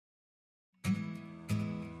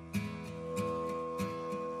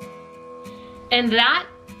And that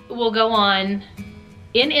will go on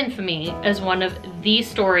in infamy as one of the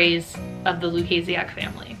stories of the Lukasiak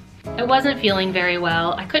family. I wasn't feeling very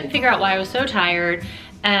well. I couldn't figure out why I was so tired.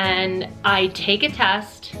 And I take a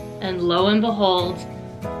test and lo and behold,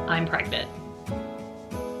 I'm pregnant.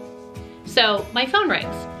 So my phone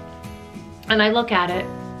rings and I look at it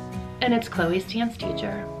and it's Chloe's dance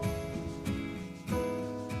teacher.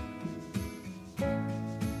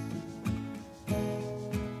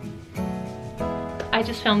 I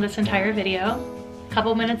just filmed this entire video a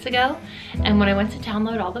couple minutes ago, and when I went to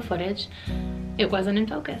download all the footage, it wasn't in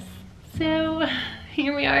focus. So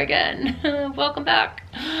here we are again. Welcome back.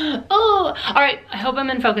 Oh, all right, I hope I'm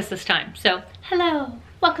in focus this time. So hello,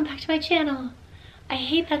 welcome back to my channel. I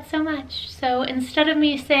hate that so much. So instead of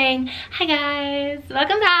me saying, hi guys,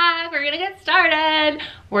 welcome back, we're gonna get started,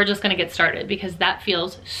 we're just gonna get started because that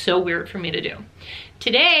feels so weird for me to do.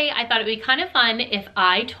 Today, I thought it'd be kind of fun if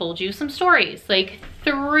I told you some stories, like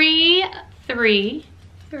three of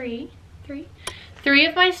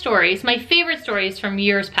my stories, my favorite stories from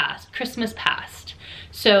years past, Christmas past.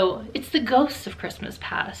 So it's the ghosts of Christmas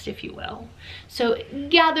past, if you will. So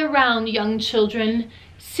gather round, young children.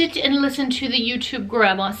 Sit and listen to the YouTube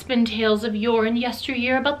grandma spin tales of yore and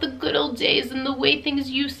yesteryear about the good old days and the way things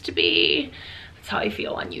used to be. That's how I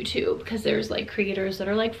feel on YouTube, because there's like creators that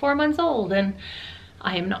are like 4 months old and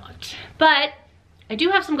I am not. But I do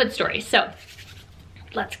have some good stories, so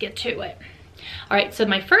let's get to it. All right, so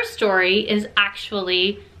my first story is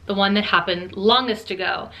actually the one that happened longest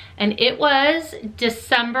ago, and it was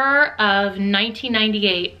December of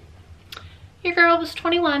 1998. Your girl was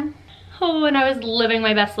 21. Oh, and I was living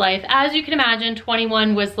my best life. As you can imagine,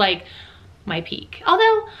 21 was like my peak.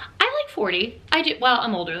 Although I like 40. I do, well,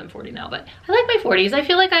 I'm older than 40 now, but I like my 40s. I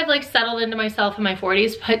feel like I've like settled into myself in my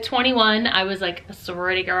 40s, but 21, I was like a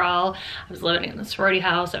sorority girl. I was living in the sorority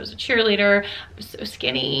house. I was a cheerleader. I was so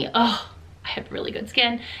skinny. Oh, I had really good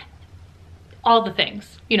skin. All the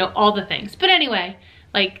things, you know, all the things. But anyway,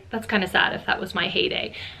 like that's kind of sad if that was my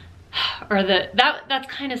heyday. Or that's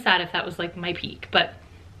kind of sad if that was like my peak, but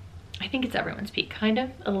I think it's everyone's peak, kind of,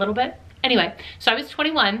 a little bit. Anyway, so I was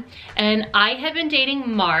 21 and I had been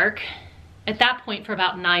dating Mark at that point for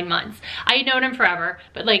about 9 months. I had known him forever,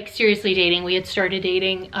 but like seriously dating, we had started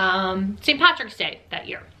dating St. Patrick's Day that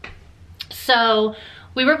year. So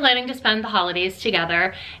we were planning to spend the holidays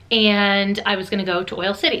together and I was gonna go to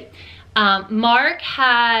Oil City. Mark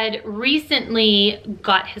had recently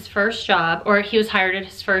got his first job, or he was hired at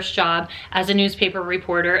his first job as a newspaper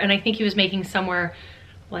reporter, and I think he was making somewhere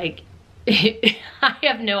like, I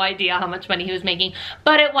have no idea how much money he was making,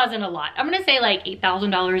 but it wasn't a lot. I'm gonna say like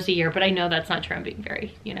 $8,000 a year, but I know that's not true. I'm being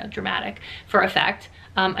very, you know, dramatic for effect.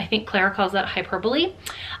 I think Clara calls that hyperbole.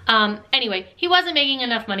 Anyway, he wasn't making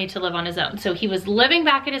enough money to live on his own. So he was living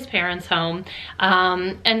back at his parents' home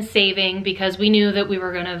and saving, because we knew that we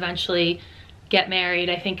were gonna eventually get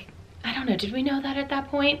married. I don't know, did we know that at that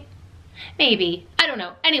point? Maybe, I don't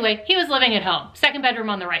know. Anyway, he was living at home, second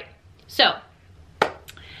bedroom on the right. So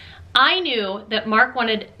I knew that Mark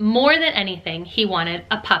wanted, more than anything, he wanted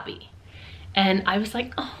a puppy. And I was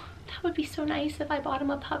like, oh, that would be so nice if I bought him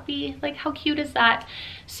a puppy. Like, how cute is that?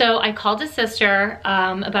 So I called his sister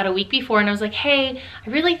about a week before and I was like, hey, I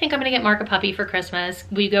really think I'm gonna get Mark a puppy for Christmas.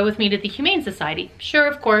 Will you go with me to the Humane Society? Sure,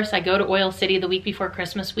 of course. I go to Oil City the week before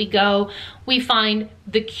Christmas. We go, we find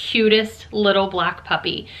the cutest little black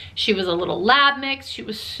puppy. She was a little lab mix. She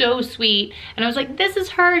was so sweet. And I was like, this is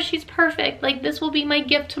her, she's perfect. Like, this will be my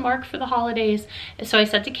gift to Mark for the holidays. So I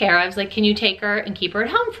said to Kara, I was like, can you take her and keep her at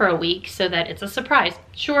home for a week so that it's a surprise?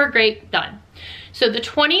 Sure, great, done. So the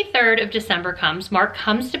 23rd of December comes, Mark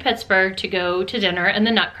comes to Pittsburgh to go to dinner in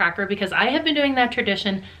the Nutcracker, because I have been doing that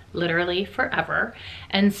tradition literally forever.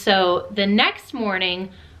 And so the next morning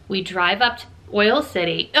we drive up to Oil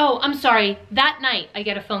City. Oh, I'm sorry, that night I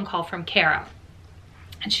get a phone call from Kara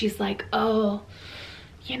and she's like, oh,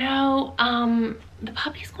 you know, the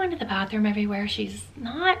puppy's going to the bathroom everywhere. She's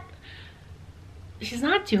not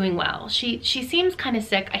doing well. She seems kind of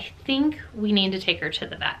sick. I think we need to take her to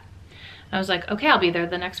the vet. I was like, okay, I'll be there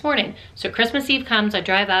the next morning. So Christmas Eve comes, I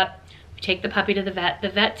drive up, we take the puppy to the vet. The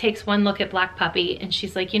vet takes one look at Black Puppy and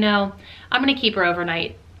she's like, you know, I'm gonna keep her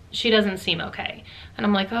overnight. She doesn't seem okay. And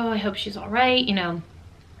I'm like, oh, I hope she's all right, you know,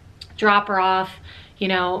 drop her off, you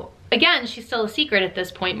know. Again, she's still a secret at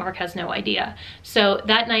this point. Mark has no idea. So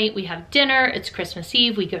that night we have dinner, it's Christmas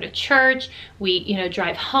Eve, we go to church, we, you know,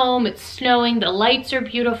 drive home, it's snowing, the lights are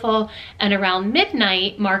beautiful. And around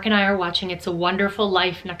midnight, Mark and I are watching It's a Wonderful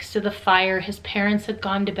Life next to the fire. His parents had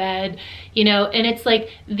gone to bed, you know, and it's like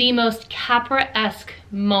the most Capra-esque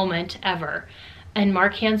moment ever. And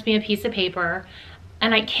Mark hands me a piece of paper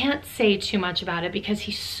And I can't say too much about it because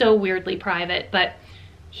he's so weirdly private, but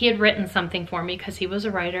he had written something for me because he was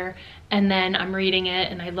a writer, and then I'm reading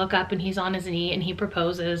it and I look up and he's on his knee and he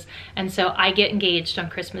proposes, and so I get engaged on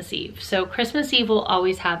Christmas Eve. So Christmas Eve will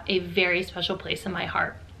always have a very special place in my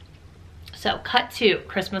heart. So cut to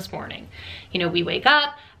Christmas morning. You know, we wake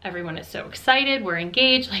up, everyone is so excited, we're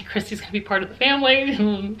engaged, like Christy's gonna be part of the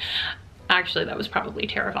family. Actually, that was probably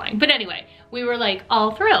terrifying. But anyway, we were like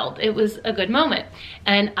all thrilled. It was a good moment.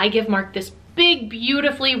 And I give Mark this big,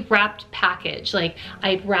 beautifully wrapped package. Like,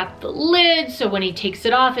 I wrapped the lid, so when he takes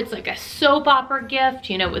it off, it's like a soap opera gift,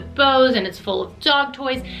 you know, with bows, and it's full of dog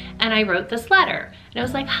toys. And I wrote this letter. And I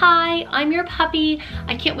was like, hi, I'm your puppy.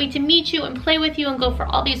 I can't wait to meet you and play with you and go for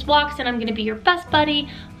all these walks, and I'm gonna be your best buddy.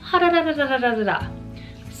 Ha da da da da da da da.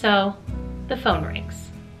 So the phone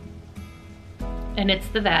rings. And it's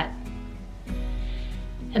the vet.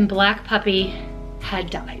 And Black Puppy had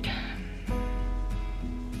died.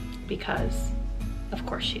 Because, of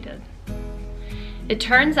course she did. It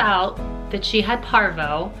turns out that she had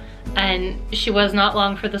parvo, and she was not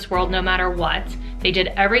long for this world no matter what. They did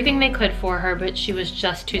everything they could for her, but she was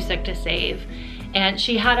just too sick to save. And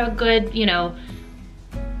she had a good, you know,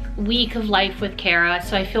 week of life with Kara,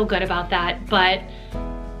 so I feel good about that. But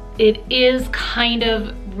it is kind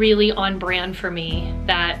of really on brand for me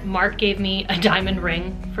that Mark gave me a diamond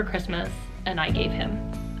ring for Christmas and I gave him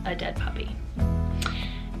a dead puppy.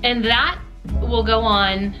 And that will go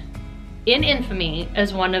on in infamy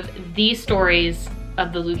as one of the stories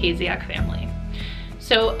of the Lukasiak family.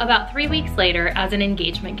 So about 3 weeks later, as an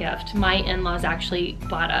engagement gift, my in-laws actually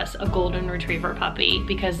bought us a golden retriever puppy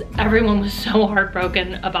because everyone was so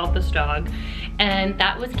heartbroken about this dog. And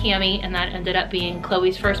that was Cammie, and that ended up being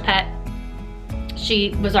Chloe's first pet. She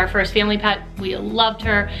was our first family pet. We loved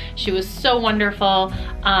her. She was so wonderful.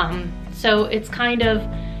 So it's kind of,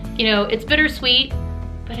 you know, it's bittersweet,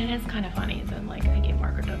 but it is kind of funny that like I gave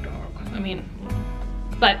Mark a dog. I mean,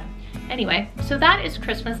 but anyway, so that is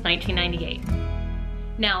Christmas 1998.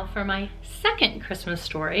 Now for my second Christmas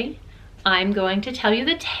story, I'm going to tell you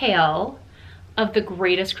the tale of the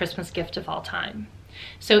greatest Christmas gift of all time.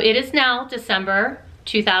 So it is now December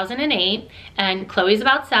 2008, and Chloe's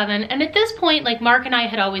about 7, and at this point, like, Mark and I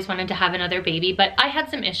had always wanted to have another baby, but I had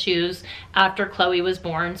some issues after Chloe was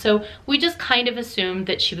born, so we just kind of assumed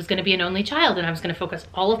that she was going to be an only child and I was going to focus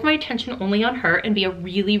all of my attention only on her and be a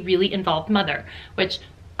really, really involved mother, which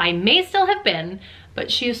I may still have been, but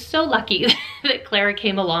she is so lucky that Clara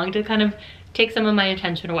came along to kind of take some of my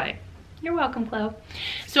attention away. You're welcome, Chloe.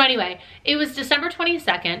 So anyway, it was December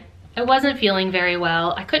 22nd. I wasn't feeling very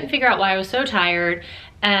well. I couldn't figure out why I was so tired.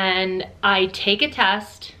 And I take a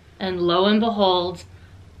test, and lo and behold,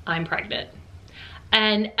 I'm pregnant.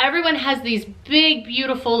 And everyone has these big,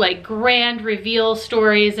 beautiful, like, grand reveal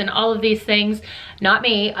stories and all of these things. Not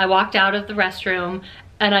me. I walked out of the restroom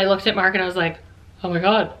and I looked at Mark and I was like, oh my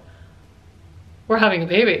God, we're having a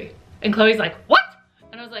baby. And Chloe's like, what?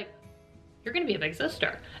 And I was like, you're gonna be a big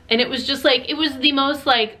sister. And it was just like, it was the most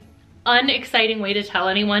like unexciting way to tell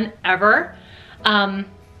anyone ever. But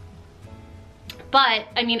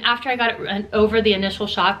I mean, after I got over the initial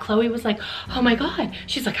shock, Chloe was like, oh my God.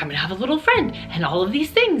 She's like, I'm gonna have a little friend and all of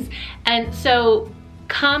these things. And so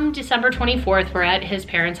come December 24th, we're at his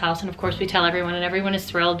parents' house, and of course we tell everyone, and everyone is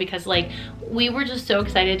thrilled because like we were just so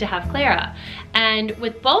excited to have Clara. And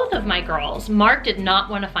with both of my girls, Mark did not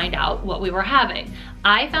want to find out what we were having.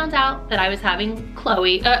 I found out that I was having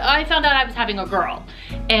Chloe, I found out I was having a girl,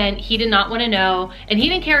 and he did not want to know, and he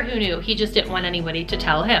didn't care who knew, he just didn't want anybody to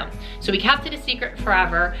tell him. So we kept it a secret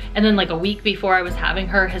forever, and then like a week before I was having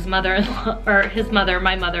her, his mother-in-law, or his mother,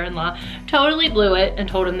 my mother-in-law, totally blew it and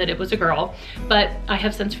told him that it was a girl. But I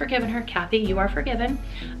have since forgiven her. Kathy, you are forgiven.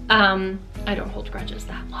 I don't hold grudges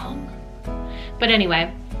that long. But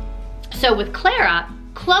anyway, so with Clara,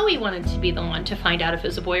 Chloe wanted to be the one to find out if it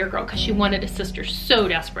was a boy or girl because she wanted a sister so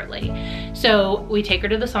desperately. So we take her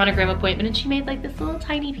to the sonogram appointment, and she made like this little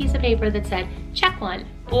tiny piece of paper that said, check one,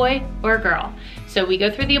 boy or girl. So we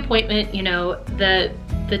go through the appointment, you know, the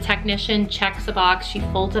technician checks a box, she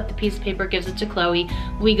folds up the piece of paper, gives it to Chloe.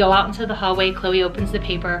 We go out into the hallway, Chloe opens the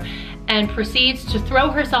paper and proceeds to throw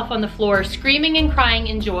herself on the floor, screaming and crying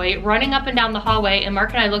in joy, running up and down the hallway. And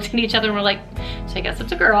Mark and I looked at each other and we're like, so I guess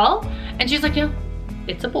it's a girl. And she's like, no,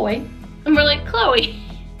 it's a boy. And we're like, Chloe,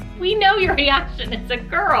 we know your reaction, it's a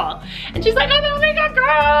girl. And she's like, I'm having a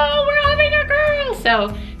girl, we're having a girl.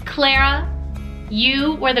 So Clara,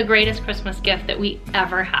 you were the greatest Christmas gift that we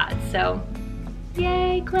ever had. So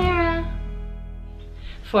yay, Clara.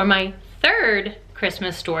 For my third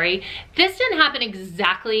Christmas story. This didn't happen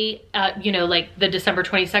exactly, you know, like the December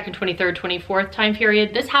 22nd, 23rd, 24th time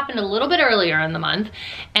period. This happened a little bit earlier in the month.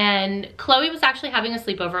 And Chloe was actually having a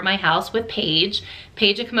sleepover at my house with Paige.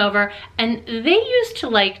 Paige had come over, and they used to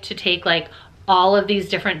like to take like all of these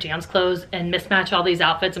different dance clothes and mismatch all these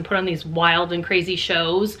outfits and put on these wild and crazy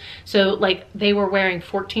shows. So like they were wearing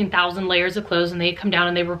 14,000 layers of clothes, and they'd come down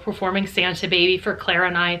and they were performing Santa Baby for Claire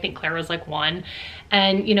and I think Claire was like 1.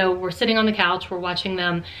 And you know, we're sitting on the couch, we're watching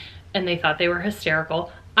them, and they thought they were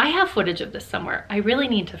hysterical. I have footage of this somewhere. I really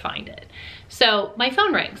need to find it. So my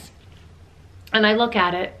phone rings and I look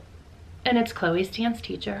at it, and it's Chloe's dance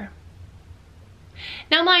teacher.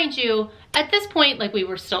 Now, mind you, at this point, like we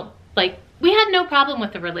were still like, we had no problem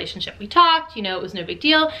with the relationship. We talked, you know, it was no big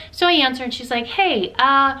deal. So I answered and she's like, hey,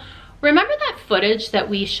 remember that footage that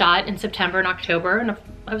we shot in September and October? And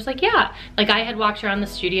I was like, yeah. Like I had walked around the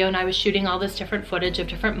studio and I was shooting all this different footage of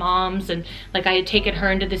different moms, and like I had taken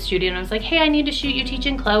her into the studio and I was like, hey, I need to shoot you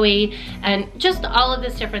teaching Chloe, and just all of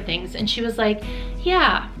this different things. And she was like,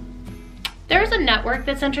 yeah, there's a network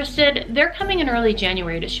that's interested. They're coming in early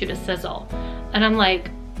January to shoot a sizzle. And I'm like,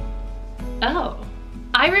 oh.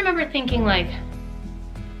 I remember thinking like,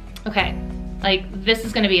 okay, like this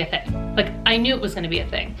is gonna be a thing. Like I knew it was gonna be a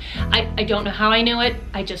thing. I don't know how I knew it,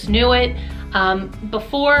 I just knew it.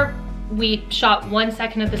 Before we shot 1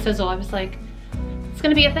 second of the sizzle, I was like, it's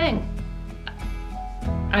gonna be a thing.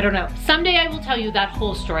 I don't know. Someday I will tell you that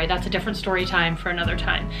whole story. That's a different story time for another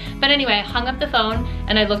time. But anyway, I hung up the phone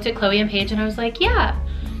and I looked at Chloe and Paige and I was like, yeah.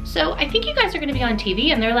 So I think you guys are gonna be on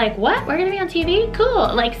TV. And they're like, what? We're gonna be on TV?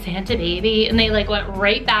 Cool. Like Santa Baby. And they like went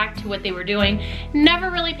right back to what they were doing. Never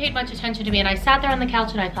really paid much attention to me. And I sat there on the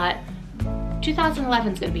couch and I thought,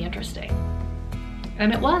 2011 is gonna be interesting.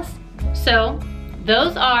 And it was. So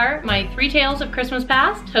those are my 3 tales of Christmas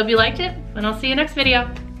past. Hope you liked it, and I'll see you next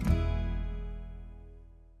video.